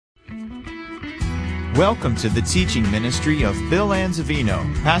Welcome to the teaching ministry of Bill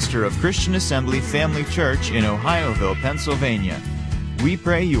Anzavino, pastor of Christian Assembly Family Church in Ohioville, Pennsylvania. We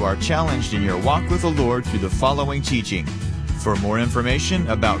pray you are challenged in your walk with the Lord through the following teaching. For more information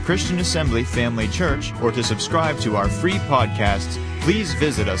about Christian Assembly Family Church or to subscribe to our free podcasts, please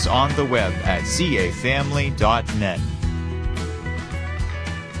visit us on the web at cafamily.net.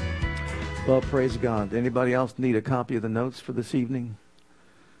 Well, praise God. Anybody else need a copy of the notes for this evening?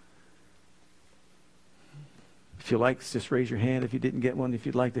 If you like, just raise your hand if you didn't get one, if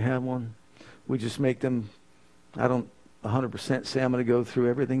you'd like to have one. We just make them, I don't 100% say I'm going to go through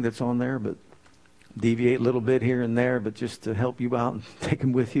everything that's on there, but deviate a little bit here and there, but just to help you out and take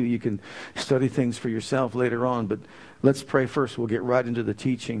them with you. You can study things for yourself later on, but let's pray first. We'll get right into the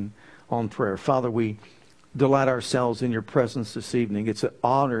teaching on prayer. Father, we delight ourselves in your presence this evening. It's an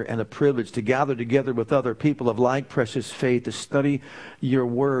honor and a privilege to gather together with other people of like precious faith to study your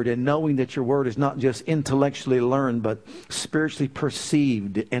word, and knowing that your word is not just intellectually learned but spiritually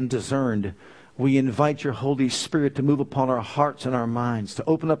perceived and discerned. We invite your Holy Spirit to move upon our hearts and our minds, to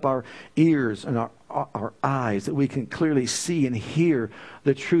open up our ears and our eyes, that we can clearly see and hear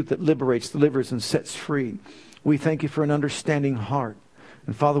the truth that liberates, delivers, and sets free. We thank you for an understanding heart.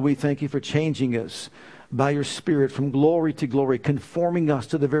 And Father, we thank you for changing us by your Spirit from glory to glory, conforming us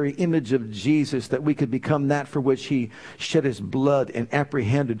to the very image of Jesus, that we could become that for which he shed his blood and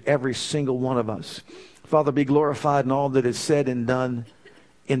apprehended every single one of us. Father, be glorified in all that is said and done.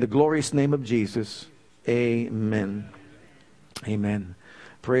 In the glorious name of Jesus, amen. Amen.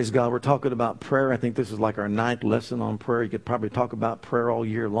 Praise God. We're talking about prayer. I think this is like our 9th lesson on prayer. You could probably talk about prayer all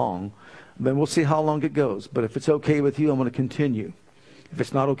year long. Then we'll see how long it goes. But if it's okay with you, I'm going to continue. If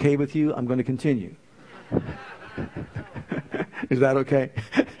it's not okay with you, I'm going to continue. Is that okay?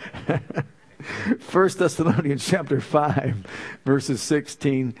 1 Thessalonians chapter 5, verses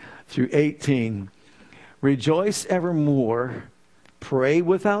 16 through 18. Rejoice evermore, pray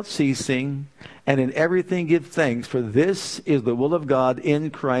without ceasing, and in everything give thanks, for this is the will of God in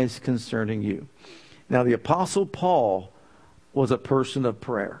Christ concerning you. Now, the Apostle Paul was a person of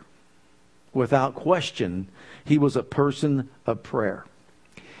prayer. Without question, he was a person of prayer.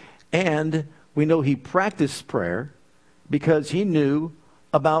 And we know he practiced prayer because he knew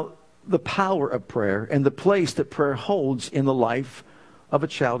about the power of prayer and the place that prayer holds in the life of a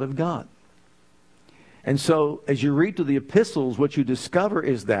child of God. And so, as you read through the epistles, what you discover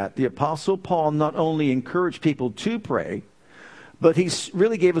is that the Apostle Paul not only encouraged people to pray, but he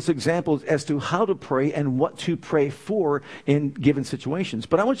really gave us examples as to how to pray and what to pray for in given situations.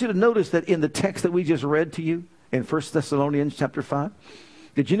 But I want you to notice that in the text that we just read to you in 1 Thessalonians chapter 5,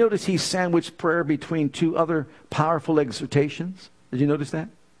 did you notice he sandwiched prayer between two other powerful exhortations? Did you notice that?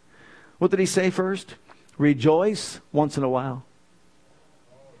 What did he say first? Rejoice once in a while.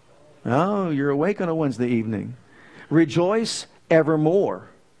 Oh, you're awake on a Wednesday evening. Rejoice evermore.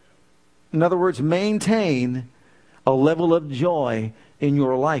 In other words, maintain a level of joy in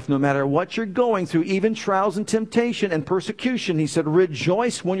your life, no matter what you're going through, even trials and temptation and persecution. He said,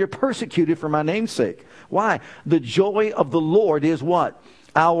 rejoice when you're persecuted for my name's sake. Why? The joy of the Lord is what?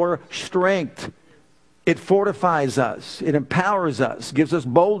 Our strength. It fortifies us. It empowers us. Gives us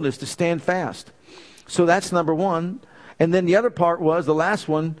boldness to stand fast. So that's number one. And then the other part was, the last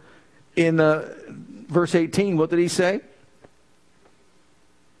one, in verse 18, what did he say?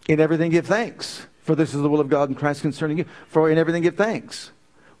 In everything give thanks, for this is the will of God in Christ concerning you. For in everything give thanks.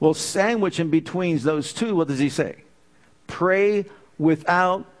 Well, sandwich in between those two, what does he say? Pray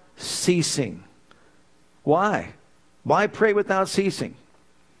without ceasing. Why? Why pray without ceasing?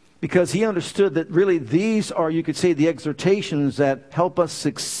 Because he understood that really these are, you could say, the exhortations that help us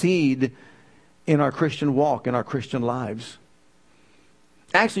succeed in our Christian walk, in our Christian lives.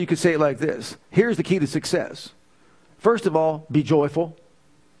 Actually, you could say it like this. Here's the key to success. First of all, be joyful,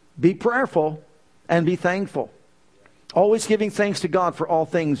 be prayerful, and be thankful. Always giving thanks to God for all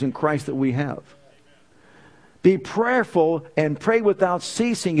things in Christ that we have. Be prayerful and pray without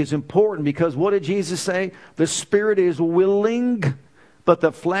ceasing is important, because what did Jesus say? The spirit is willing, but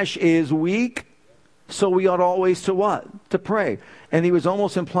the flesh is weak. So we ought always to what? To pray. And he was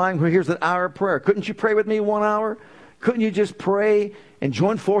almost implying, well, here's an hour of prayer. Couldn't you pray with me 1 hour? Couldn't you just pray and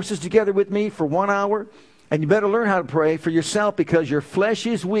join forces together with me for 1 hour? And you better learn how to pray for yourself, because your flesh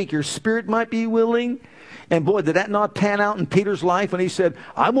is weak. Your spirit might be willing. And boy, did that not pan out in Peter's life when he said,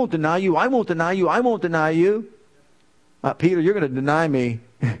 I won't deny you, I won't deny you, I won't deny you. Peter, you're going to deny me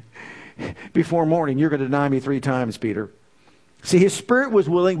before morning. You're going to deny me 3 times, Peter. See, his spirit was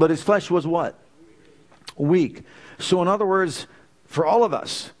willing, but his flesh was what? Weak. So in other words, for all of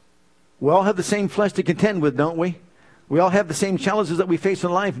us, we all have the same flesh to contend with, don't we? We all have the same challenges that we face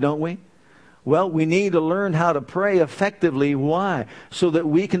in life, don't we? Well, we need to learn how to pray effectively. Why? So that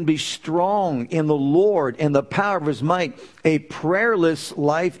we can be strong in the Lord and the power of His might. A prayerless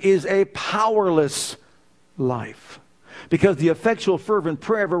life is a powerless life. Because the effectual fervent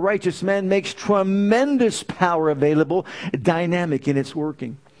prayer of a righteous man makes tremendous power available, dynamic in its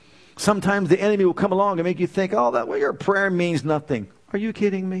working. Sometimes the enemy will come along and make you think, oh, that way your prayer means nothing. Are you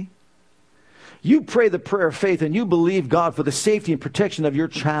kidding me? You pray the prayer of faith and you believe God for the safety and protection of your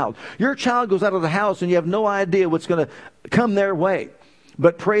child. Your child goes out of the house and you have no idea what's going to come their way.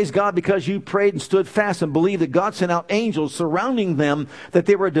 But praise God, because you prayed and stood fast and believed that God sent out angels surrounding them, that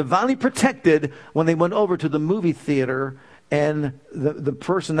they were divinely protected when they went over to the movie theater, and the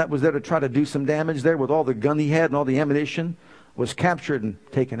person that was there to try to do some damage there with all the gun he had and all the ammunition was captured and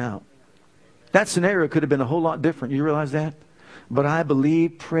taken out. That scenario could have been a whole lot different. You realize that? But I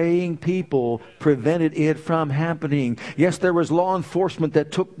believe praying people prevented it from happening. Yes, there was law enforcement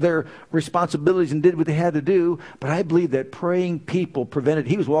that took their responsibilities and did what they had to do. But I believe that praying people prevented.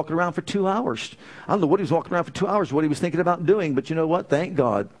 He was walking around for 2 hours. I don't know what he was walking around for 2 hours, what he was thinking about doing. But you know what? Thank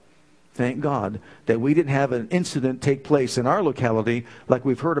God that we didn't have an incident take place in our locality like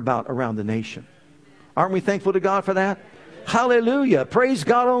we've heard about around the nation. Aren't we thankful to God for that? Hallelujah. Praise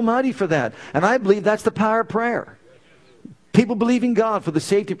God Almighty for that. And I believe that's the power of prayer. People believing God for the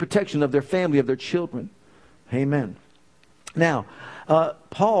safety and protection of their family, of their children. Amen. Now,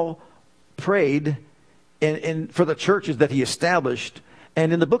 Paul prayed for the churches that he established.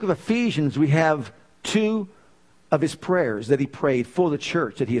 And in the book of Ephesians, we have 2 of his prayers that he prayed for the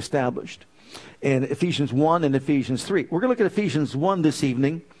church that he established. In Ephesians 1 and Ephesians 3. We're going to look at Ephesians 1 this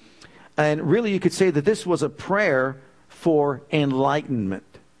evening. And really you could say that this was a prayer for enlightenment.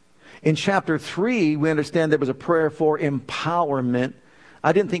 In chapter 3, we understand there was a prayer for empowerment.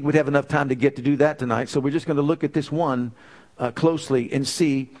 I didn't think we'd have enough time to get to do that tonight, so we're just going to look at this one closely and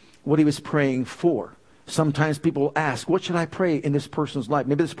see what he was praying for. Sometimes people ask, what should I pray in this person's life?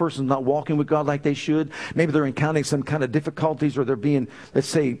 Maybe this person's not walking with God like they should. Maybe they're encountering some kind of difficulties, or they're being, let's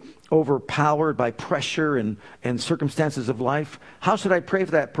say, overpowered by pressure and circumstances of life. How should I pray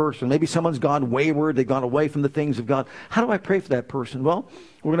for that person? Maybe someone's gone wayward. They've gone away from the things of God. How do I pray for that person? Well,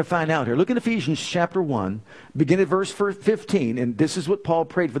 we're going to find out here. Look at Ephesians chapter 1, begin at verse 15. And this is what Paul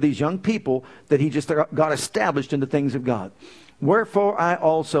prayed for these young people that he just got established in the things of God. Wherefore I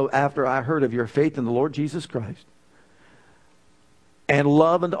also, after I heard of your faith in the Lord Jesus Christ, and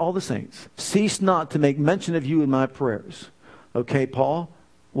love unto all the saints, cease not to make mention of you in my prayers. Okay, Paul,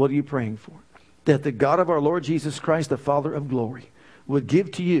 what are you praying for? That the God of our Lord Jesus Christ, the Father of glory, would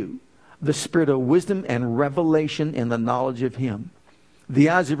give to you the spirit of wisdom and revelation in the knowledge of Him, the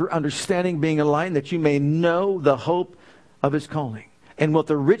eyes of your understanding being enlightened, that you may know the hope of His calling, and what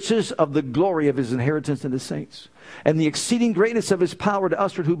the riches of the glory of His inheritance in the saints, and the exceeding greatness of His power to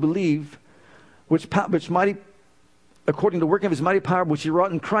usward who believe, which mighty, according to the working of His mighty power, which He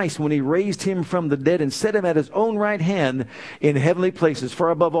wrought in Christ when He raised Him from the dead and set Him at His own right hand in heavenly places, far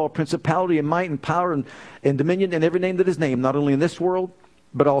above all principality and might and power and dominion and every name that is named, not only in this world,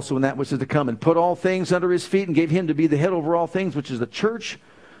 but also in that which is to come, and put all things under His feet, and gave Him to be the head over all things, which is the church,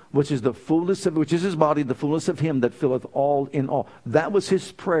 which is the fullness of, which is His body, the fullness of Him that filleth all in all. That was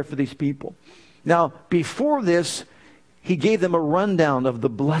his prayer for these people. Now, before this, he gave them a rundown of the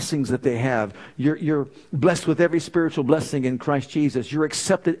blessings that they have. You're blessed with every spiritual blessing in Christ Jesus. You're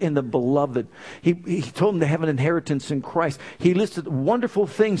accepted in the beloved. He told them to have an inheritance in Christ. He listed wonderful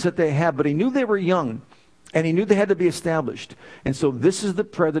things that they have, but he knew they were young, and he knew they had to be established. And so this is the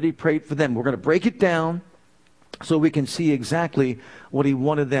prayer that he prayed for them. We're going to break it down so we can see exactly what he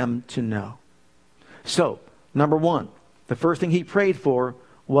wanted them to know. So, number 1, the first thing he prayed for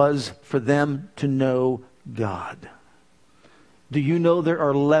was for them to know God. Do you know there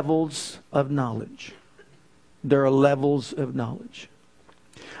are levels of knowledge? There are levels of knowledge.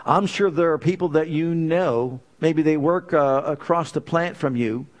 I'm sure there are people that you know, maybe they work across the plant from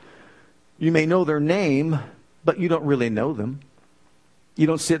you. You may know their name, but you don't really know them. You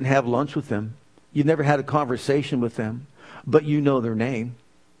don't sit and have lunch with them. You've never had a conversation with them, but you know their name.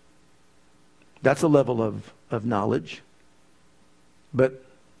 That's a level of knowledge. But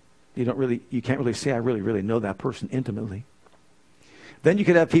you can't really say, I really know that person intimately. Then you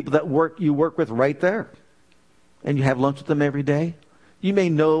could have people that you work with right there, and you have lunch with them every day. You may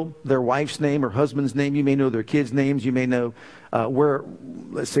know their wife's name or husband's name. You may know their kids' names. You may know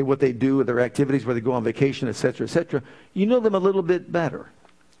let's say, what they do, their activities, where they go on vacation, etc., etc. You know them a little bit better,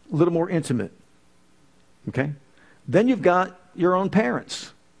 a little more intimate. Okay? Then you've got your own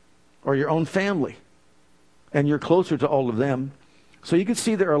parents or your own family, and you're closer to all of them. So you can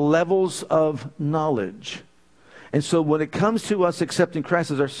see there are levels of knowledge. And so when it comes to us accepting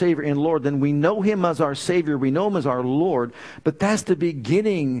Christ as our Savior and Lord, then we know Him as our Savior, we know Him as our Lord, but that's the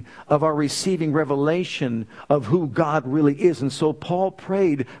beginning of our receiving revelation of who God really is. And so Paul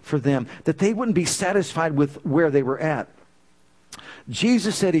prayed for them that they wouldn't be satisfied with where they were at.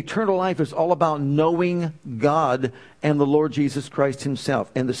 Jesus said eternal life is all about knowing God and the Lord Jesus Christ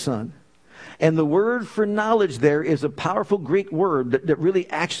Himself and the Son. And the word for knowledge there is a powerful Greek word that really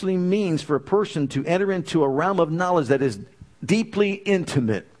actually means for a person to enter into a realm of knowledge that is deeply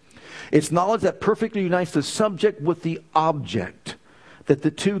intimate. It's knowledge that perfectly unites the subject with the object, that the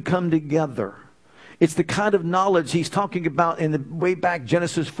two come together. It's the kind of knowledge he's talking about in the way back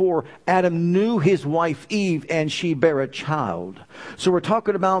Genesis 4. Adam knew his wife Eve and she bare a child. So we're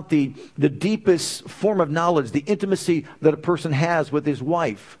talking about the deepest form of knowledge, the intimacy that a person has with his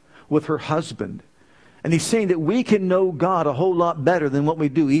wife, with her husband. And he's saying that we can know God a whole lot better than what we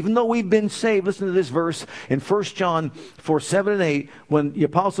do. Even though we've been saved, listen to this verse in 1 John 4, 7 and 8, when the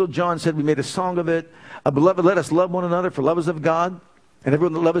Apostle John said, we made a song of it, beloved, let us love one another, for love is of God. And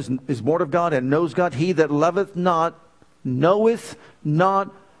everyone that loveth is born of God and knows God. He that loveth not, knoweth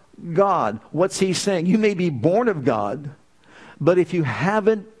not God. What's he saying? You may be born of God, but if you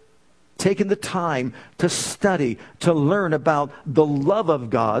haven't taken the time to study, to learn about the love of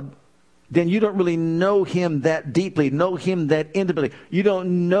God, then you don't really know Him that deeply, know Him that intimately. You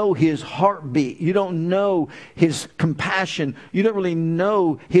don't know His heartbeat. You don't know His compassion. You don't really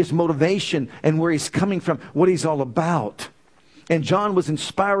know His motivation and where He's coming from, what He's all about. And John was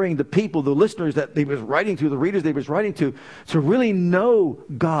inspiring the people, the listeners that he was writing to, the readers that he was writing to really know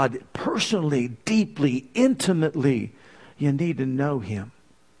God personally, deeply, intimately. You need to know Him.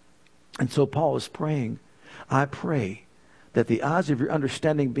 And so Paul is praying, I pray that the eyes of your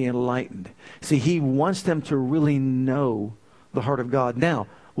understanding be enlightened. See, he wants them to really know the heart of God. Now,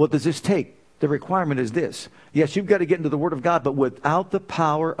 what does this take? The requirement is this. Yes, you've got to get into the Word of God, but without the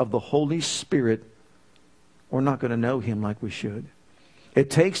power of the Holy Spirit, we're not going to know Him like we should. It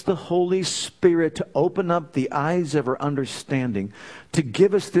takes the Holy Spirit to open up the eyes of our understanding, to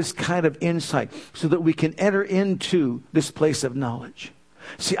give us this kind of insight so that we can enter into this place of knowledge.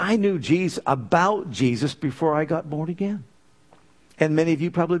 See, I knew about Jesus before I got born again. And many of you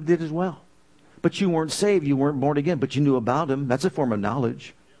probably did as well. But you weren't saved, you weren't born again, but you knew about Him. That's a form of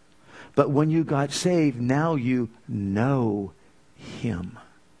knowledge. But when you got saved, now you know Him.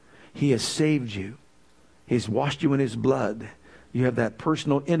 He has saved you. He's washed you in His blood. You have that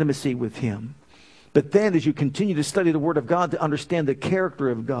personal intimacy with Him. But then as you continue to study the Word of God, to understand the character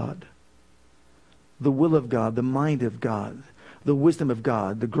of God, the will of God, the mind of God, the wisdom of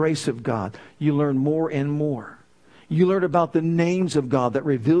God, the grace of God, you learn more and more. You learn about the names of God that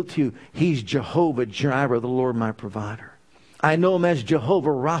reveal to you He's Jehovah Jireh, the Lord my provider. I know Him as Jehovah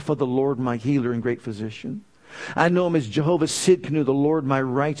Rapha, the Lord my healer and great physician. I know Him as Jehovah Sidkenu, the Lord my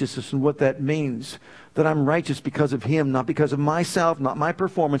righteousness, and what that means. That I'm righteous because of Him, not because of myself, not my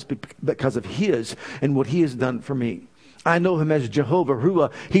performance, but because of His and what He has done for me. I know Him as Jehovah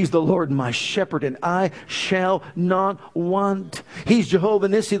Ruah. He's the Lord my shepherd, and I shall not want. He's Jehovah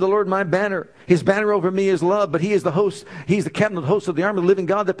Nissi, the Lord my banner. His banner over me is love, but He is the host. He's the captain of the host of the army of the living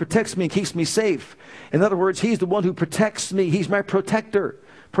God that protects me and keeps me safe. In other words, He's the one who protects me. He's my protector.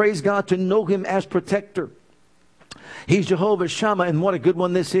 Praise God to know Him as protector. He's Jehovah Shammah, and what a good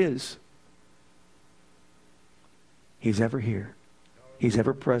one this is. He's ever here. He's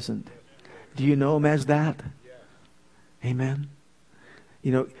ever present. Do you know Him as that? Amen.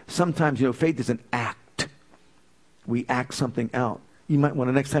 You know, sometimes, faith is an act. We act something out. You might want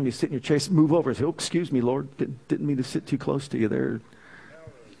to, next time you sit in your chair, move over and say, oh, excuse me, Lord. Didn't mean to sit too close to you there.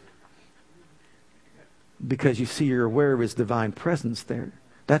 Because you see, you're aware of His divine presence there.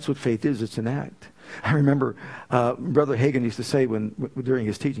 That's what faith is. It's an act. I remember Brother Hagin used to say during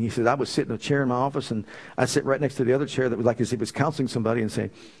his teaching, he said, I would sit in a chair in my office and I'd sit right next to the other chair that was like as if he was counseling somebody and say,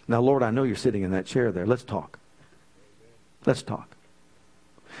 now, Lord, I know you're sitting in that chair there. Let's talk. Let's talk.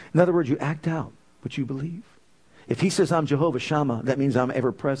 In other words, you act out what you believe. If He says, I'm Jehovah Shammah, that means I'm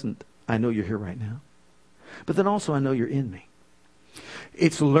ever present. I know you're here right now. But then also I know you're in me.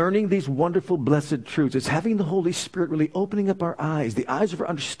 It's learning these wonderful, blessed truths. It's having the Holy Spirit really opening up our eyes, the eyes of our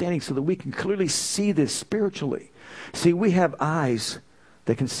understanding, so that we can clearly see this spiritually. See, we have eyes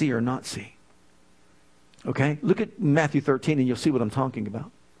that can see or not see. Okay? Look at Matthew 13 and you'll see what I'm talking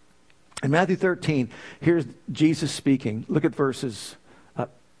about. In Matthew 13, here's Jesus speaking. Look at verses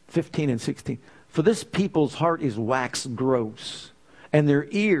 15 and 16. For this people's heart is waxed gross, and their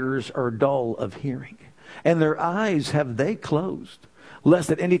ears are dull of hearing, and their eyes have they closed, lest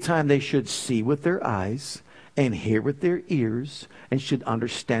at any time they should see with their eyes, and hear with their ears and should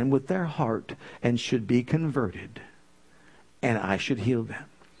understand with their heart and should be converted, and I should heal them.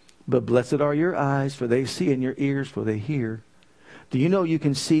 But blessed are your eyes, for they see, and your ears, for they hear. Do you know you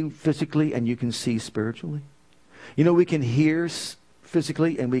can see physically and you can see spiritually? You know we can hear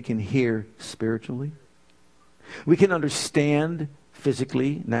physically and we can hear spiritually. We can understand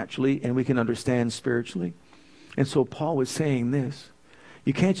physically, naturally, and we can understand spiritually. And so Paul was saying this.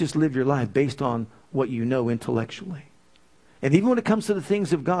 You can't just live your life based on what you know intellectually. And even when it comes to the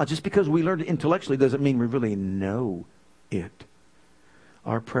things of God, just because we learned it intellectually doesn't mean we really know it.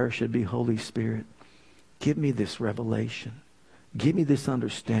 Our prayer should be, Holy Spirit, give me this revelation. Give me this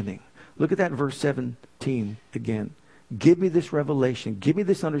understanding. Look at that verse 17 again. Give me this revelation. Give me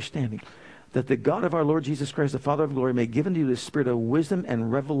this understanding. That the God of our Lord Jesus Christ, the Father of glory, may give unto you the spirit of wisdom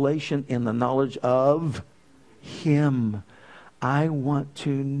and revelation in the knowledge of Him. I want to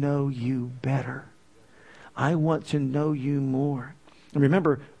know you better. I want to know you more. And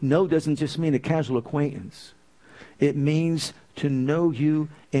remember, know doesn't just mean a casual acquaintance. It means to know you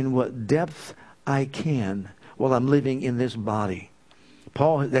in what depth I can while I'm living in this body.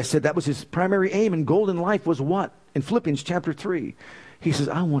 Paul said that was his primary aim and goal in life was what? In Philippians chapter 3. He says,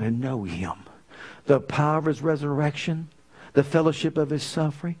 I want to know Him. The power of His resurrection, the fellowship of His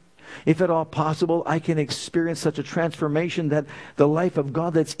suffering. If at all possible, I can experience such a transformation that the life of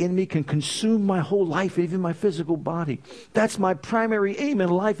God that's in me can consume my whole life, even my physical body. That's my primary aim in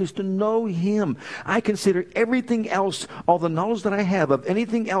life, is to know Him. I consider everything else, all the knowledge that I have of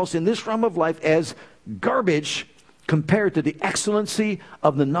anything else in this realm of life, as garbage compared to the excellency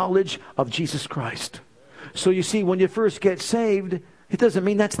of the knowledge of Jesus Christ. So you see, when you first get saved, it doesn't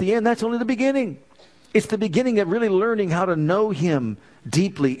mean that's the end. That's only the beginning. It's the beginning of really learning how to know Him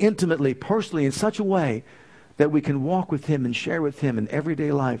deeply, intimately, personally, in such a way that we can walk with Him and share with Him in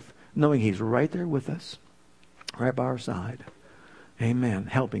everyday life, knowing He's right there with us, right by our side. Amen.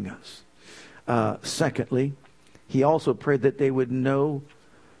 Helping us. Secondly, he also prayed that they would know,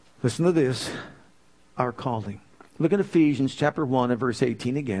 listen to this, our calling. Look at Ephesians chapter 1 and verse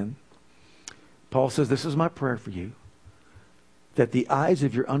 18 again. Paul says, this is my prayer for you, that the eyes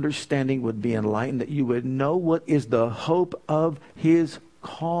of your understanding would be enlightened, that you would know what is the hope of His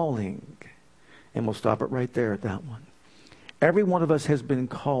calling. And we'll stop it right there at that one. Every one of us has been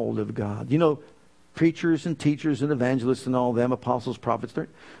called of God. You know, preachers and teachers and evangelists and all them, apostles, prophets,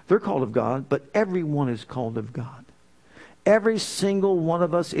 they're called of God, but everyone is called of God. Every single one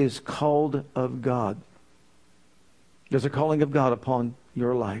of us is called of God. There's a calling of God upon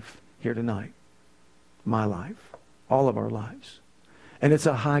your life here tonight. My life. All of our lives. And it's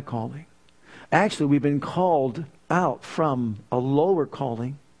a high calling. Actually, we've been called out from a lower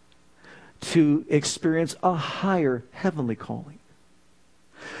calling to experience a higher heavenly calling.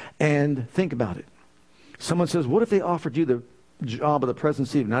 And think about it. Someone says, what if they offered you the job of the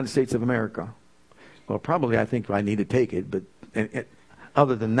presidency of the United States of America? Well, probably I think I need to take it, but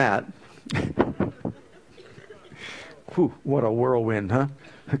other than that, whew, what a whirlwind, huh?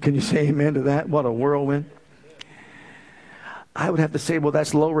 Can you say amen to that? What a whirlwind. I would have to say, well,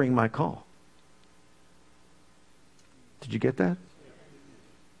 that's lowering my call. Did you get that?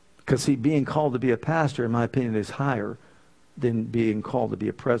 Because see, being called to be a pastor, in my opinion, is higher than being called to be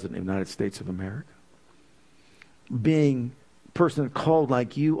a president of the United States of America. Being a person called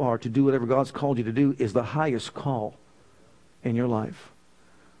like you are to do whatever God's called you to do is the highest call in your life.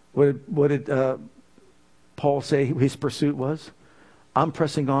 What did Paul say his pursuit was? I'm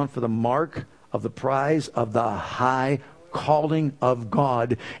pressing on for the mark of the prize of the high calling of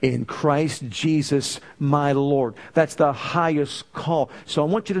God in Christ Jesus my Lord. That's the highest call. So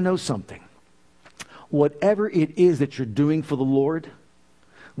I want you to know something. Whatever it is that you're doing for the Lord,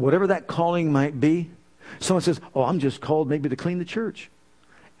 whatever that calling might be, someone says, oh, I'm just called maybe to clean the church.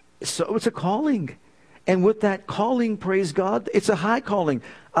 So it's a calling. And with that calling, praise God, it's a high calling.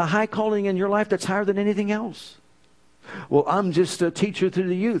 A high calling in your life that's higher than anything else. Well, I'm just a teacher to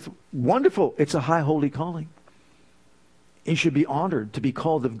the youth. Wonderful. It's a high holy calling. You should be honored to be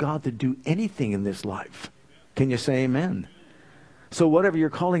called of God to do anything in this life. Can you say amen? So whatever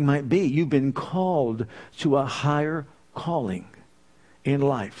your calling might be, you've been called to a higher calling in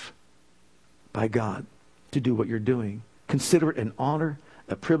life by God to do what you're doing. Consider it an honor,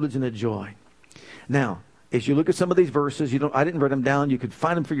 a privilege, and a joy. Now, as you look at some of these verses, I didn't write them down. You could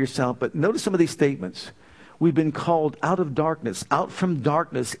find them for yourself, but notice some of these statements. We've been called out of darkness, out from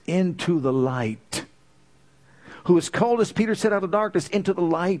darkness into the light. Who has called us, Peter said, out of darkness into the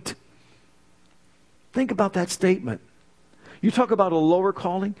light. Think about that statement. You talk about a lower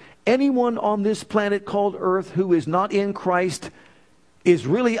calling. Anyone on this planet called Earth who is not in Christ is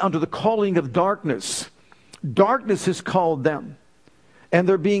really under the calling of darkness. Darkness has called them. And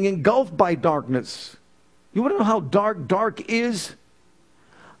they're being engulfed by darkness. You want to know how dark is?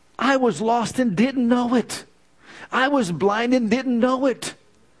 I was lost and didn't know it. I was blind and didn't know it.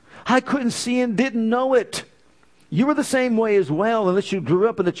 I couldn't see and didn't know it. You were the same way as well, unless you grew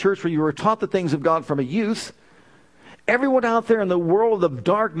up in the church where you were taught the things of God from a youth. Everyone out there in the world of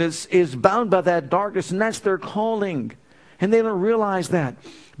darkness is bound by that darkness, and that's their calling. And they don't realize that.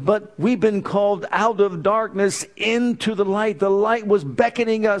 But we've been called out of darkness into the light. The light was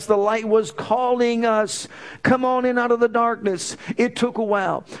beckoning us. The light was calling us. Come on in out of the darkness. It took a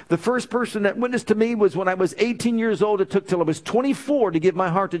while. The first person that witnessed to me was when I was 18 years old. It took till I was 24 to give my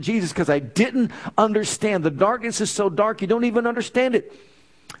heart to Jesus because I didn't understand. The darkness is so dark you don't even understand it.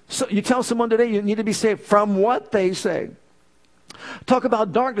 So you tell someone today you need to be saved from what they say. Talk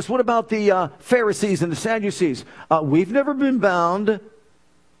about darkness. What about the Pharisees and the Sadducees? We've never been bound.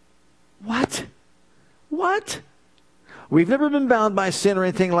 What? We've never been bound by sin or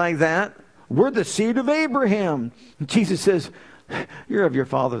anything like that. We're the seed of Abraham. And Jesus says, you're of your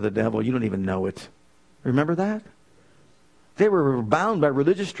father the devil. You don't even know it. Remember that? They were bound by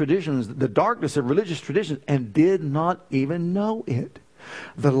religious traditions, the darkness of religious traditions, and did not even know it.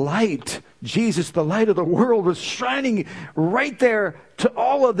 The light, Jesus, the light of the world, was shining right there to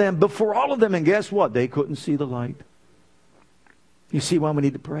all of them, before all of them. And guess what? They couldn't see the light. You see why we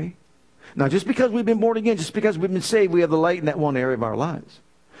need to pray? Now, just because we've been born again, just because we've been saved, we have the light in that one area of our lives.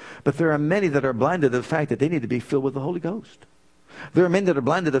 But there are many that are blinded to the fact that they need to be filled with the Holy Ghost. There are many that are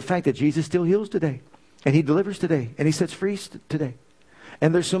blinded to the fact that Jesus still heals today. And He delivers today. And He sets free today.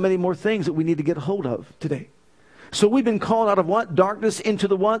 And there's so many more things that we need to get hold of today. So we've been called out of what? Darkness into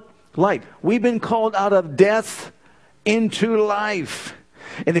the what? Light. We've been called out of death into life.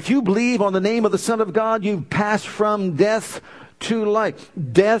 And if you believe on the name of the Son of God, you've passed from death to life.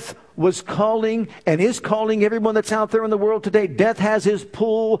 Death was calling and is calling everyone that's out there in the world today. Death has his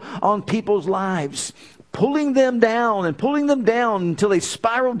pull on people's lives, pulling them down until they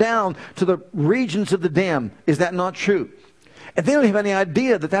spiral down to the regions of the damned. Is that not true? And they don't have any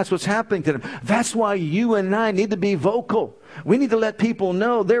idea that that's what's happening to them. That's why you and I need to be vocal. We need to let people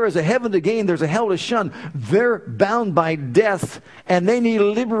know there is a heaven to gain, there's a hell to shun. They're bound by death, and they need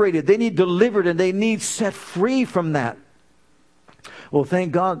liberated, they need delivered, and they need set free from that. Well,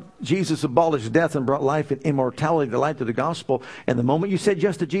 thank God Jesus abolished death and brought life and immortality to light to the gospel. And the moment you said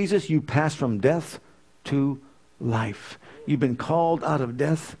yes to Jesus, you passed from death to life. You've been called out of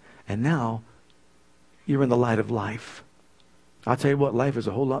death, and now you're in the light of life. I'll tell you what, life is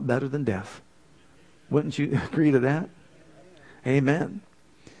a whole lot better than death. Wouldn't you agree to that? Amen.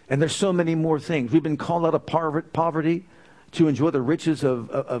 And there's so many more things. We've been called out of poverty to enjoy the riches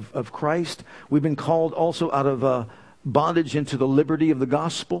of Christ. We've been called also out of bondage into the liberty of the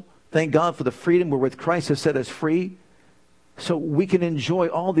gospel. Thank God for the freedom wherewith Christ has set us free. So we can enjoy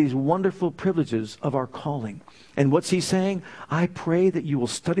all these wonderful privileges of our calling. And what's He saying? I pray that you will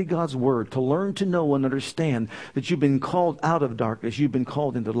study God's Word to learn to know and understand that you've been called out of darkness. You've been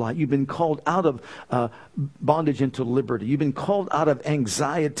called into light. You've been called out of bondage into liberty. You've been called out of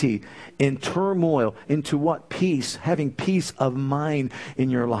anxiety and turmoil into what? Peace. Having peace of mind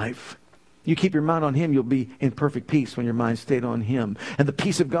in your life. You keep your mind on Him, you'll be in perfect peace when your mind stayed on Him. And the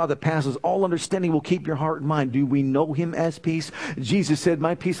peace of God that passes all understanding will keep your heart and mind. Do we know Him as peace? Jesus said,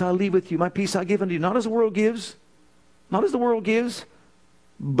 my peace I leave with you, my peace I give unto you. Not as the world gives,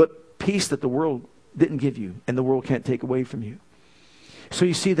 but peace that the world didn't give you and the world can't take away from you. So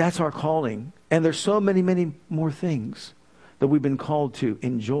you see, that's our calling. And there's so many, many more things that we've been called to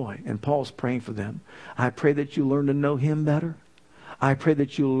enjoy. And Paul's praying for them. I pray that you learn to know Him better. I pray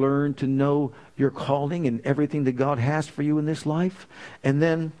that you learn to know your calling and everything that God has for you in this life. And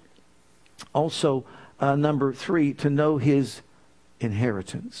then also, number 3, to know His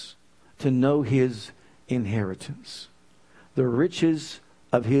inheritance. To know His inheritance. The riches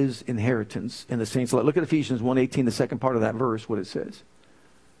of His inheritance in the saints. Look at Ephesians 1:18, the second part of that verse, what it says.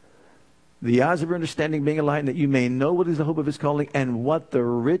 The eyes of your understanding being enlightened, that you may know what is the hope of His calling and what the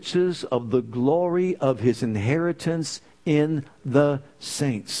riches of the glory of His inheritance in the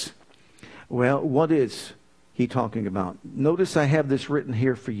saints. Well, what is he talking about? Notice I have this written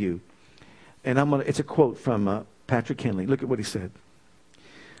here for you. And it's a quote from Patrick Henley. Look at what he said.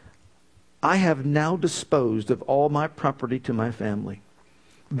 I have now disposed of all my property to my family.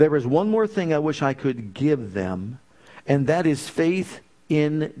 There is one more thing I wish I could give them, and that is faith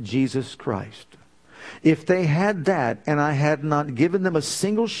in Jesus Christ. If they had that and I had not given them a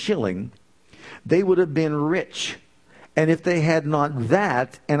single shilling, they would have been rich. And if they had not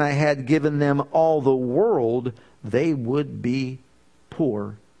that, and I had given them all the world, they would be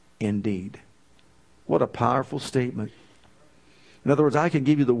poor indeed. What a powerful statement. In other words, I can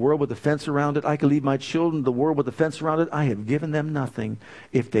give you the world with a fence around it. I can leave my children the world with a fence around it. I have given them nothing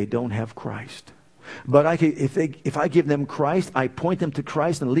if they don't have Christ. But if I give them Christ, I point them to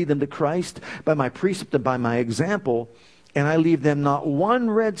Christ and lead them to Christ by my precept and by my example, and I leave them not one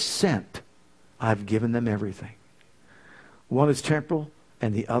red cent, I've given them everything. One is temporal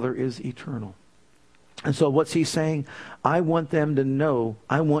and the other is eternal. And so what's he saying? I want them to know,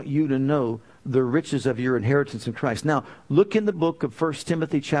 I want you to know the riches of your inheritance in Christ. Now, look in the book of 1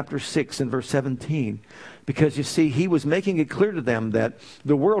 Timothy chapter 6 and verse 17. Because you see, he was making it clear to them that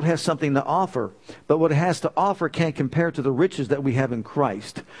the world has something to offer. But what it has to offer can't compare to the riches that we have in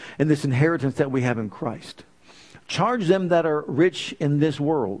Christ. And this inheritance that we have in Christ. Charge them that are rich in this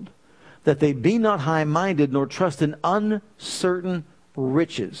world, that they be not high-minded, nor trust in uncertain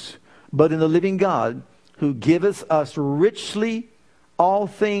riches, but in the living God, who giveth us richly all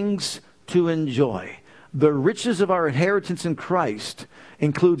things to enjoy. The riches of our inheritance in Christ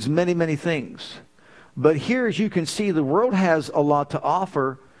includes many, many things. But here, as you can see, the world has a lot to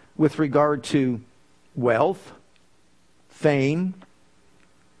offer with regard to wealth, fame,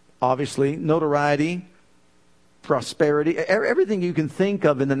 obviously, notoriety, prosperity, everything you can think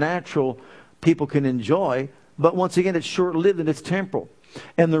of in the natural, people can enjoy. But once again, it's short-lived and it's temporal.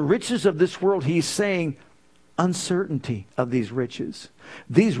 And the riches of this world, he's saying, uncertainty of these riches.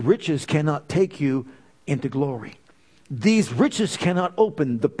 These riches cannot take you into glory. These riches cannot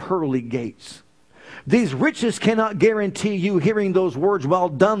open the pearly gates. These riches cannot guarantee you hearing those words, well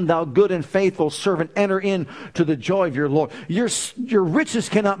done, thou good and faithful servant, enter in to the joy of your Lord. Your riches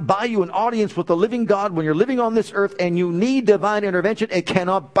cannot buy you an audience with the living God when you're living on this earth and you need divine intervention. It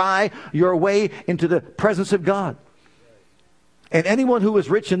cannot buy your way into the presence of God. And anyone who is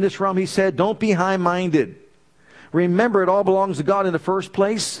rich in this realm, he said, don't be high-minded. Remember, it all belongs to God in the first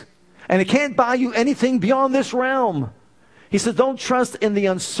place. And it can't buy you anything beyond this realm. He says, don't trust in the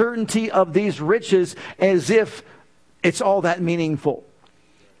uncertainty of these riches as if it's all that meaningful.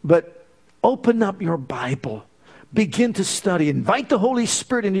 But open up your Bible. Begin to study. Invite the Holy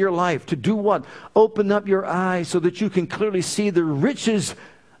Spirit into your life to do what? Open up your eyes so that you can clearly see the riches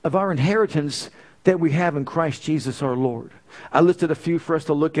of our inheritance that we have in Christ Jesus our Lord. I listed a few for us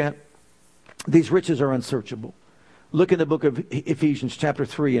to look at. These riches are unsearchable. Look in the book of Ephesians chapter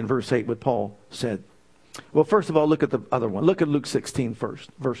 3 and verse 8 what Paul said. Well, first of all, look at the other one. Look at Luke 16 first,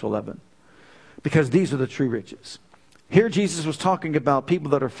 verse 11. Because these are the true riches. Here Jesus was talking about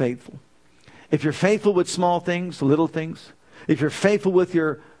people that are faithful. If you're faithful with small things, little things, if you're faithful with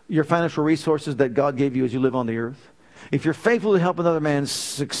your financial resources that God gave you as you live on the earth, if you're faithful to help another man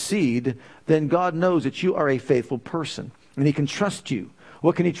succeed, then God knows that you are a faithful person. And He can trust you.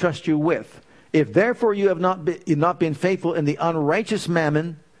 What can He trust you with? If therefore you have not been faithful in the unrighteous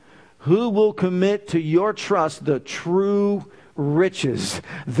mammon, who will commit to your trust the true riches?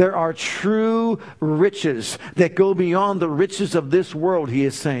 There are true riches that go beyond the riches of this world, he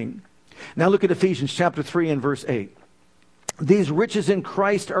is saying. Now look at Ephesians chapter 3 and verse 8. These riches in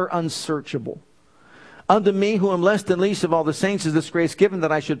Christ are unsearchable. Unto me, who am less than least of all the saints, is this grace given,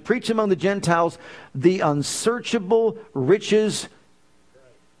 that I should preach among the Gentiles the unsearchable riches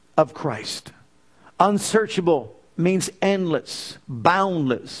of Christ. Unsearchable means endless,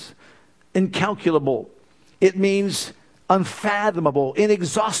 boundless, incalculable. It means unfathomable,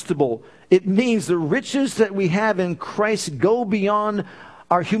 inexhaustible. It means the riches that we have in Christ go beyond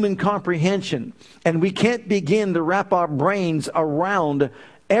our human comprehension. And we can't begin to wrap our brains around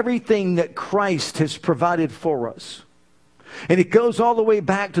everything that Christ has provided for us. And it goes all the way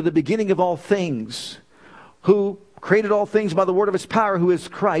back to the beginning of all things, who created all things by the word of His power, who is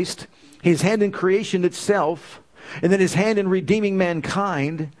Christ, His hand in creation itself, and then His hand in redeeming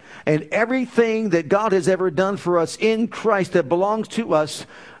mankind, and everything that God has ever done for us in Christ that belongs to us.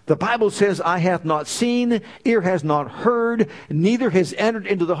 The Bible says, eye hath not seen, ear has not heard, neither has entered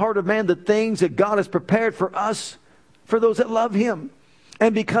into the heart of man the things that God has prepared for us, for those that love Him.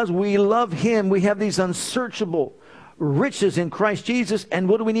 And because we love Him, we have these unsearchable riches in Christ Jesus. And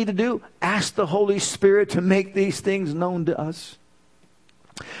what do we need to do? Ask the Holy Spirit to make these things known to us.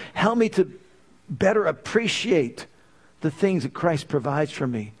 Help me to better appreciate the things that Christ provides for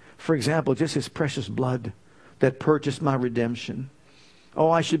me. For example, just His precious blood that purchased my redemption. Oh,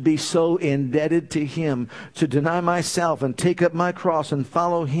 I should be so indebted to Him to deny myself and take up my cross and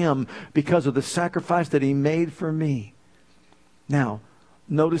follow Him because of the sacrifice that He made for me. Now,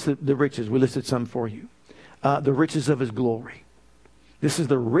 notice the riches. We listed some for you. The riches of His glory. This is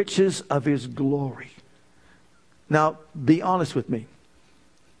the riches of His glory. Now, be honest with me.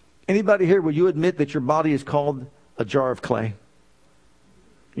 Anybody here, will you admit that your body is called a jar of clay?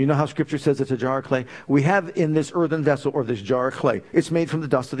 You know how Scripture says it's a jar of clay? We have in this earthen vessel, or this jar of clay, it's made from the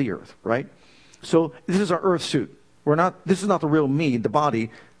dust of the earth, right? So this is our earth suit. This is not the real me, the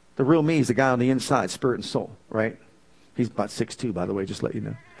body. The real me is the guy on the inside, spirit and soul, right? He's about 6'2", by the way, just to let you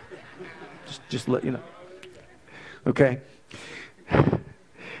know. Just to let you know. Okay?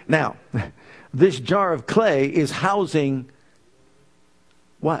 Now, this jar of clay is housing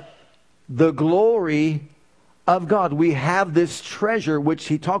what? The glory of God. We have this treasure which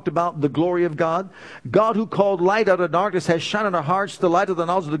he talked about, the glory of God. God who called light out of darkness has shone in our hearts the light of the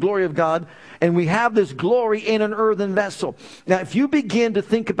knowledge of the glory of God. And we have this glory in an earthen vessel. Now, if you begin to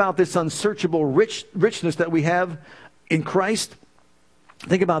think about this unsearchable richness that we have in Christ,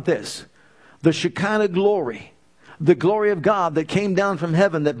 think about this. The Shekinah glory, the glory of God that came down from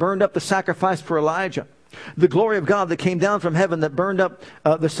heaven that burned up the sacrifice for Elijah. The glory of God that came down from heaven that burned up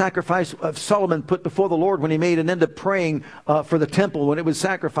the sacrifice of Solomon put before the Lord when he made and ended up praying for the temple when it was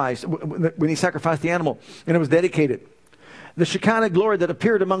sacrificed, when he sacrificed the animal and it was dedicated. The Shekinah glory that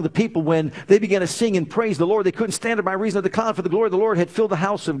appeared among the people when they began to sing and praise the Lord. They couldn't stand it by reason of the cloud, for the glory of the Lord had filled the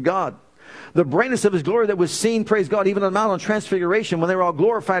house of God. The brightness of his glory that was seen, praise God, even on the Mount of Transfiguration when they were all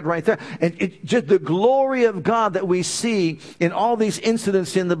glorified right there. And just the glory of God that we see in all these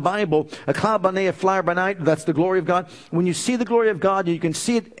incidents in the Bible. A cloud by day, a fire by night, that's the glory of God. When you see the glory of God, you can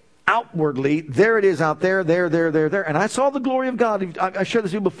see it outwardly. There it is out there, there. And I saw the glory of God. I shared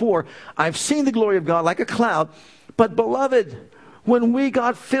this with you before. I've seen the glory of God like a cloud. But beloved, when we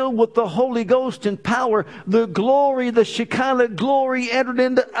got filled with the Holy Ghost and power, the glory, the Shekinah glory entered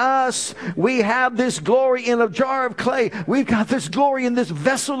into us. We have this glory in a jar of clay. We've got this glory in this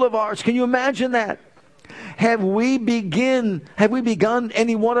vessel of ours. Can you imagine that? Have we begun,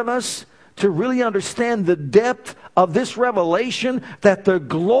 any one of us, to really understand the depth of this revelation that the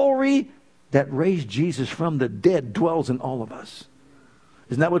glory that raised Jesus from the dead dwells in all of us?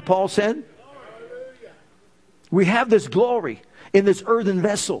 Isn't that what Paul said? We have this glory in this earthen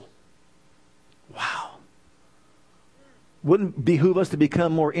vessel. Wow. Wouldn't it behoove us to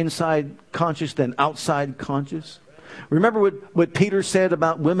become more inside conscious than outside conscious? Remember what Peter said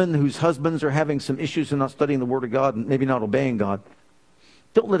about women whose husbands are having some issues and not studying the Word of God and maybe not obeying God?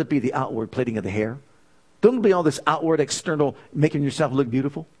 Don't let it be the outward plaiting of the hair. Don't be all this outward, external, making yourself look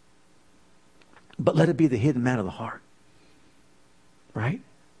beautiful. But let it be the hidden man of the heart. Right?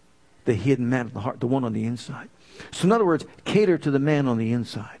 The hidden man of the heart, the one on the inside. So in other words, cater to the man on the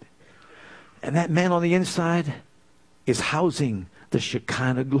inside. And that man on the inside is housing the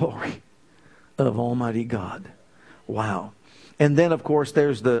Shekinah glory of Almighty God. Wow. And then, of course,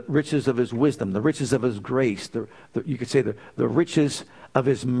 there's the riches of his wisdom, the riches of his grace, you could say the riches of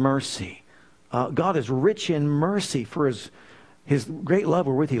his mercy. God is rich in mercy for his great love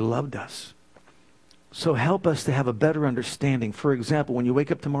wherewith he loved us. So help us to have a better understanding. For example, when you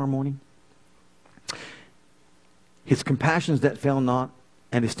wake up tomorrow morning, his compassions that fail not,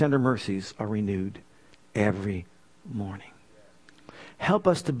 and his tender mercies are renewed every morning. Help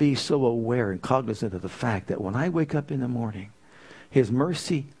us to be so aware and cognizant of the fact that when I wake up in the morning, his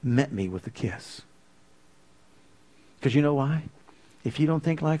mercy met me with a kiss. Because you know why? If you don't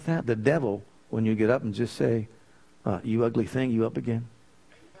think like that, the devil, when you get up and just say, you ugly thing, you up again?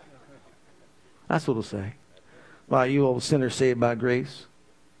 That's what he'll say. Why, you old sinner saved by grace?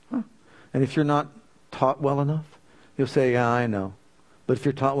 Huh? And if you're not taught well enough, you'll say, yeah, I know. But if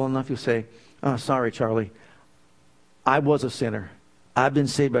you're taught well enough, you'll say, oh, sorry, Charlie. I was a sinner. I've been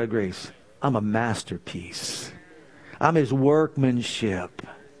saved by grace. I'm a masterpiece. I'm his workmanship.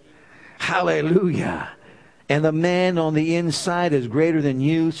 Hallelujah. And the man on the inside is greater than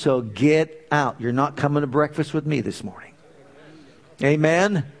you, so get out. You're not coming to breakfast with me this morning.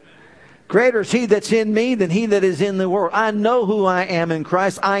 Amen. Greater is he that's in me than he that is in the world. I know who I am in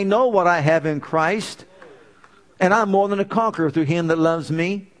Christ. I know what I have in Christ. And I'm more than a conqueror through him that loves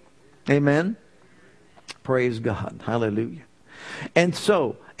me. Amen. Praise God. Hallelujah. And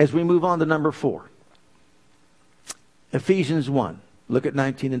so, as we move on to number 4. Ephesians 1. Look at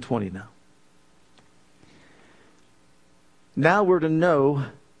 19 and 20 now. Now we're to know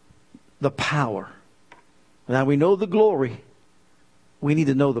the power. Now we know the glory. We need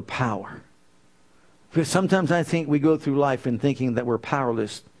to know the power. Because sometimes I think we go through life in thinking that we're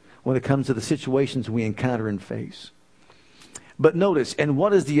powerless when it comes to the situations we encounter and face. But notice, and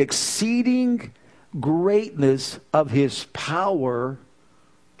what is the exceeding greatness of his power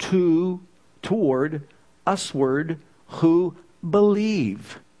toward usward who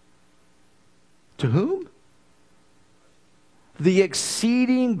believe? To whom? The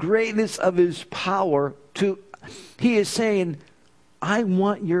exceeding greatness of his power he is saying, I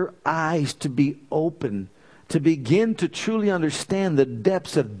want your eyes to be open to begin to truly understand the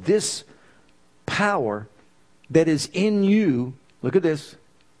depths of this power that is in you, look at this,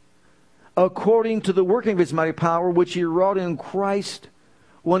 according to the working of His mighty power, which He wrought in Christ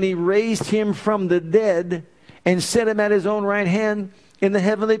when He raised Him from the dead and set Him at His own right hand in the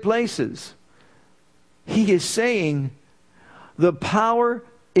heavenly places. He is saying the power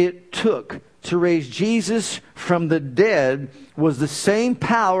it took to raise Jesus from the dead was the same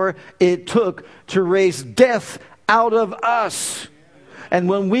power it took to raise death out of us. And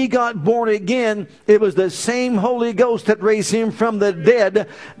when we got born again, it was the same Holy Ghost that raised Him from the dead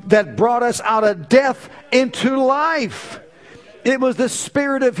that brought us out of death into life. It was the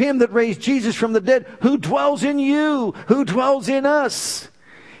Spirit of Him that raised Jesus from the dead, who dwells in you, who dwells in us.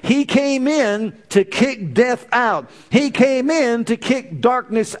 He came in to kick death out. He came in to kick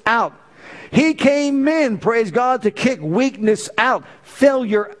darkness out. He came in, praise God, to kick weakness out,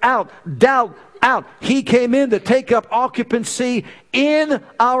 failure out, doubt out. He came in to take up occupancy in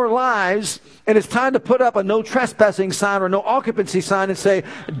our lives. And it's time to put up a no trespassing sign or no occupancy sign and say,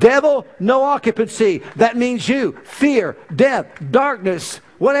 devil, no occupancy. That means you. Fear, death, darkness,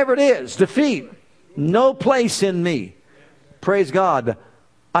 whatever it is, defeat. No place in me. Praise God.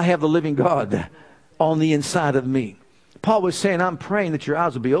 I have the living God on the inside of me. Paul was saying, I'm praying that your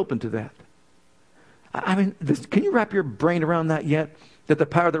eyes will be open to that. I mean, can you wrap your brain around that yet? That the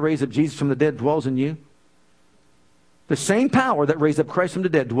power that raised up Jesus from the dead dwells in you? The same power that raised up Christ from the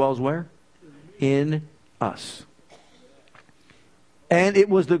dead dwells where? In us. And it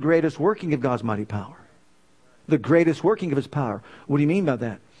was the greatest working of God's mighty power. The greatest working of His power. What do you mean by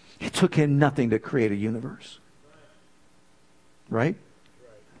that? It took Him nothing to create a universe. Right?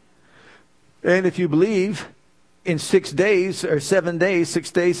 And if you believe in 6 days or 7 days, 6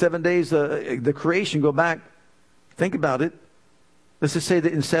 days, 7 days, the creation, go back, think about it. Let's just say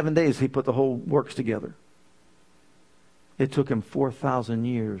that in 7 days He put the whole works together. It took Him 4,000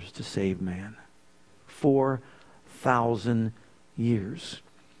 years to save man. 4,000 years.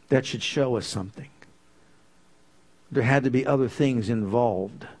 That should show us something. There had to be other things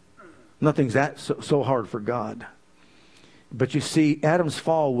involved. Nothing's that so hard for God. But you see, Adam's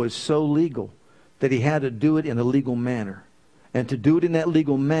fall was so legal that he had to do it in a legal manner. And to do it in that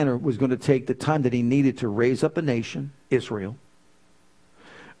legal manner was going to take the time that he needed to raise up a nation, Israel,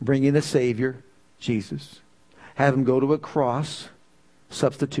 bring in a Savior, Jesus, have Him go to a cross,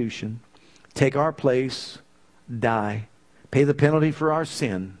 substitution, take our place, die, pay the penalty for our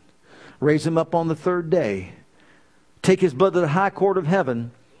sin, raise Him up on the third day, take His blood to the high court of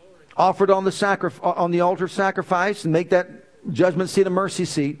heaven, offer it on the altar of sacrifice, and make that judgment seat a mercy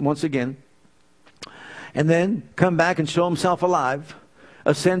seat once again, and then come back and show Himself alive,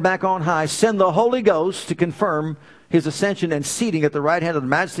 ascend back on high, send the Holy Ghost to confirm His ascension and seating at the right hand of the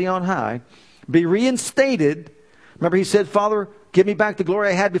Majesty on high, be reinstated. Remember He said, Father, give me back the glory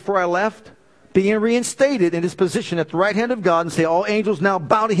I had before I left. Being reinstated in His position at the right hand of God, and say, all angels now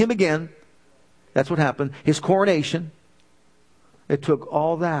bow to Him again. That's what happened. His coronation. It took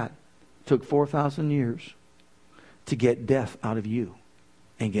all that. It took 4,000 years to get death out of you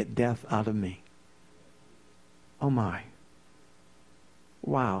and get death out of me. Oh my.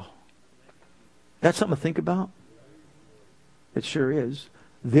 Wow. That's something to think about? It sure is.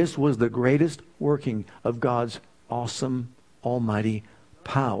 This was the greatest working of God's awesome, almighty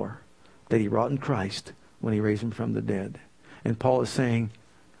power that He wrought in Christ when He raised Him from the dead. And Paul is saying,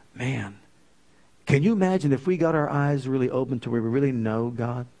 man, can you imagine if we got our eyes really open to where we really know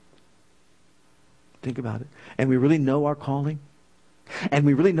God? Think about it. And we really know our calling. And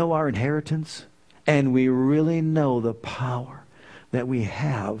we really know our inheritance. And we really know the power that we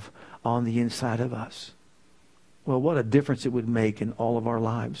have on the inside of us. Well, what a difference it would make in all of our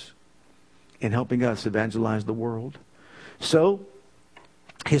lives in helping us evangelize the world. So,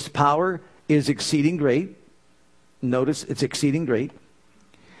 His power is exceeding great. Notice it's exceeding great.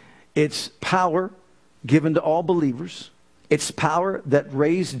 It's power given to all believers. It's power that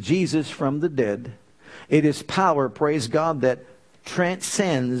raised Jesus from the dead. It is power, praise God, that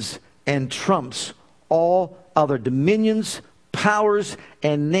transcends and trumps all other dominions, powers,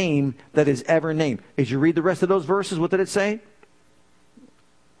 and name that is ever named. As you read the rest of those verses, what did it say?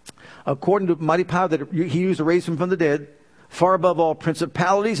 According to the mighty power that He used to raise Him from the dead, far above all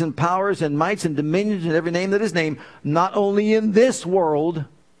principalities and powers and mights and dominions and every name that is named, not only in this world,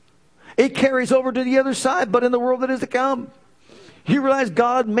 it carries over to the other side, but in the world that is to come. You realize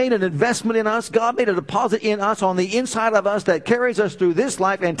God made an investment in us. God made a deposit in us on the inside of us that carries us through this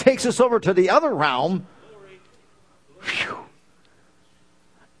life and takes us over to the other realm. Whew.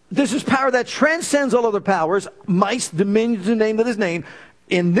 This is power that transcends all other powers, mights, dominions, and name that is named.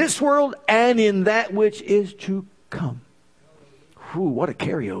 in this world and in that which is to come. Ooh, what a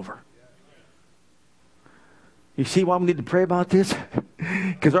carryover. You see why we need to pray about this?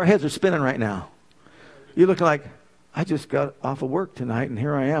 Because our heads are spinning right now. You look like, I just got off of work tonight and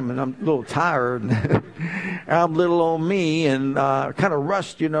here I am and I'm a little tired. I'm little on me and kind of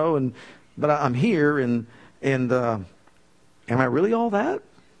rushed, but I'm here and am I really all that?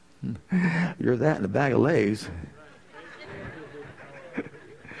 You're that in a bag of Lays.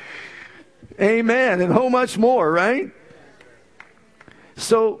 Amen. And how much more, right?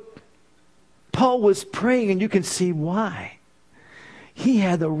 So Paul was praying, and you can see why. He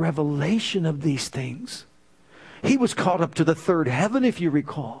had a revelation of these things. He was caught up to the third heaven, if you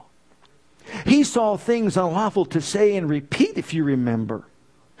recall. He saw things unlawful to say and repeat, if you remember.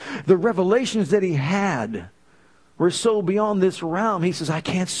 The revelations that he had were so beyond this realm, he says, I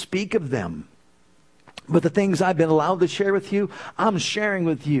can't speak of them. But the things I've been allowed to share with you, I'm sharing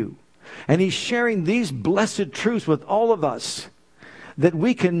with you. And he's sharing these blessed truths with all of us, that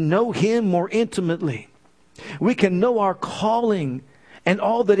we can know him more intimately. We can know our calling and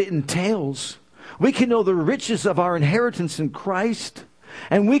all that it entails. We can know the riches of our inheritance in Christ.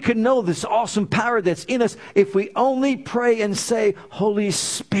 And we can know this awesome power that's in us if we only pray and say, Holy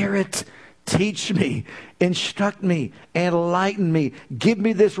Spirit, teach me, instruct me, enlighten me. Give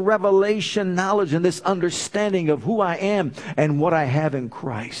me this revelation knowledge and this understanding of who I am and what I have in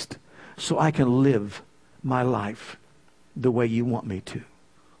Christ, so I can live my life the way you want me to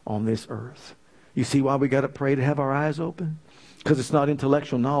on this earth. You see why we got to pray to have our eyes open? Because it's not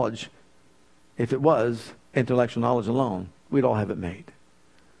intellectual knowledge. If it was intellectual knowledge alone, we'd all have it made.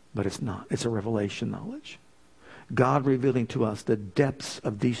 But it's not. It's a revelation knowledge. God revealing to us the depths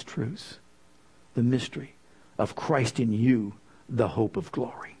of these truths. The mystery of Christ in you, the hope of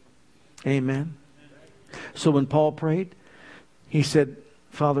glory. Amen. So when Paul prayed, he said,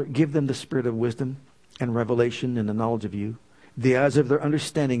 Father, give them the spirit of wisdom and revelation and the knowledge of you, the eyes of their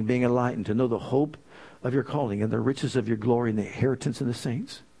understanding being enlightened, to know the hope of your calling and the riches of your glory and the inheritance in the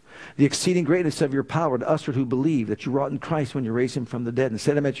saints, the exceeding greatness of your power to us who believe, that you wrought in Christ when you raised him from the dead and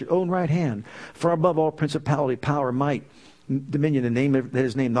set him at your own right hand, far above all principality, power, might, dominion, and name that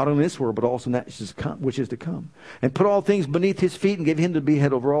is named not only in this world but also in that which is to come, and put all things beneath his feet, and give him to be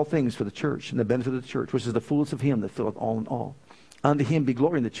head over all things for the church, and the benefit of the church, which is the fullness of him that filleth all in all. Unto him be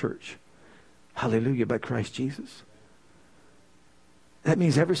glory in the church, hallelujah, by Christ Jesus. That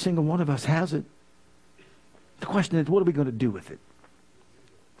means every single one of us has it. The question is, what are we going to do with it?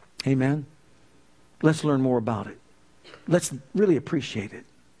 Amen. Let's learn more about it. Let's really appreciate it.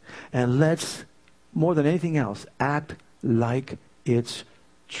 And let's, more than anything else, act like it's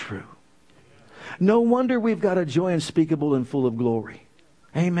true. No wonder we've got a joy unspeakable and full of glory.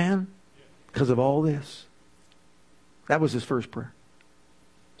 Amen. Because of all this. That was his first prayer.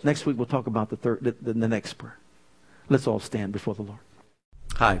 Next week we'll talk about the next prayer. Let's all stand before the Lord.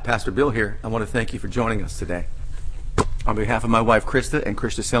 Hi, Pastor Bill here. I want to thank you for joining us today. On behalf of my wife Krista and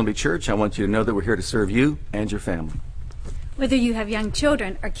Christian Assembly Church, I want you to know that we're here to serve you and your family. Whether you have young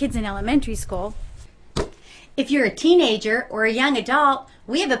children or kids in elementary school, if you're a teenager or a young adult,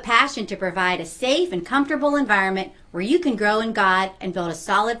 we have a passion to provide a safe and comfortable environment where you can grow in God and build a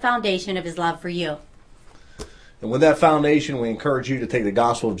solid foundation of his love for you. And with that foundation, we encourage you to take the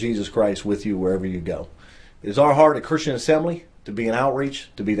gospel of Jesus Christ with you wherever you go. It is our heart at Christian Assembly to be an outreach,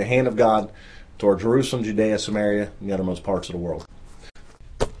 to be the hand of God toward Jerusalem, Judea, Samaria, and the uttermost parts of the world.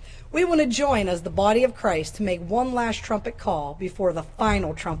 We want to join as the body of Christ to make one last trumpet call before the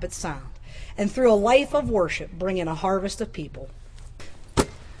final trumpet sound, and through a life of worship, bring in a harvest of people.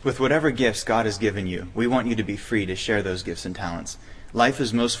 With whatever gifts God has given you, we want you to be free to share those gifts and talents. Life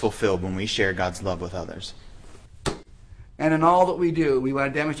is most fulfilled when we share God's love with others. And in all that we do, we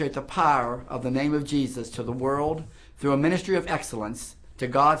want to demonstrate the power of the name of Jesus to the world through a ministry of excellence, to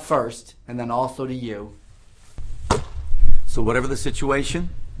God first, and then also to you. So whatever the situation,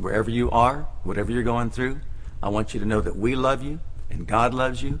 wherever you are, whatever you're going through, I want you to know that we love you, and God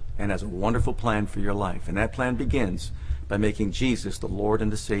loves you, and has a wonderful plan for your life. And that plan begins by making Jesus the Lord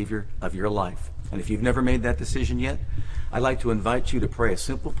and the Savior of your life. And if you've never made that decision yet, I'd like to invite you to pray a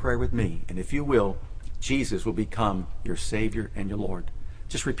simple prayer with me. And if you will, Jesus will become your Savior and your Lord.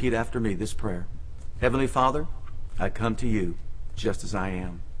 Just repeat after me this prayer. Heavenly Father, I come to you just as I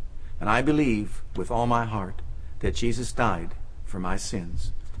am. And I believe with all my heart that Jesus died for my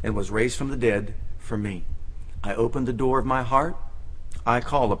sins and was raised from the dead for me. I open the door of my heart. I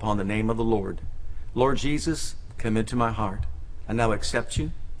call upon the name of the Lord. Lord Jesus, come into my heart. I now accept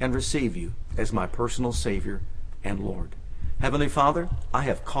you and receive you as my personal Savior and Lord. Heavenly Father, I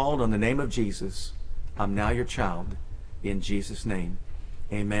have called on the name of Jesus. I'm now your child. In Jesus' name,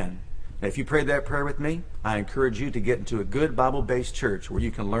 Amen. Now, if you prayed that prayer with me, I encourage you to get into a good Bible-based church where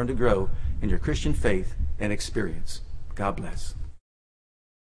you can learn to grow in your Christian faith and experience. God bless.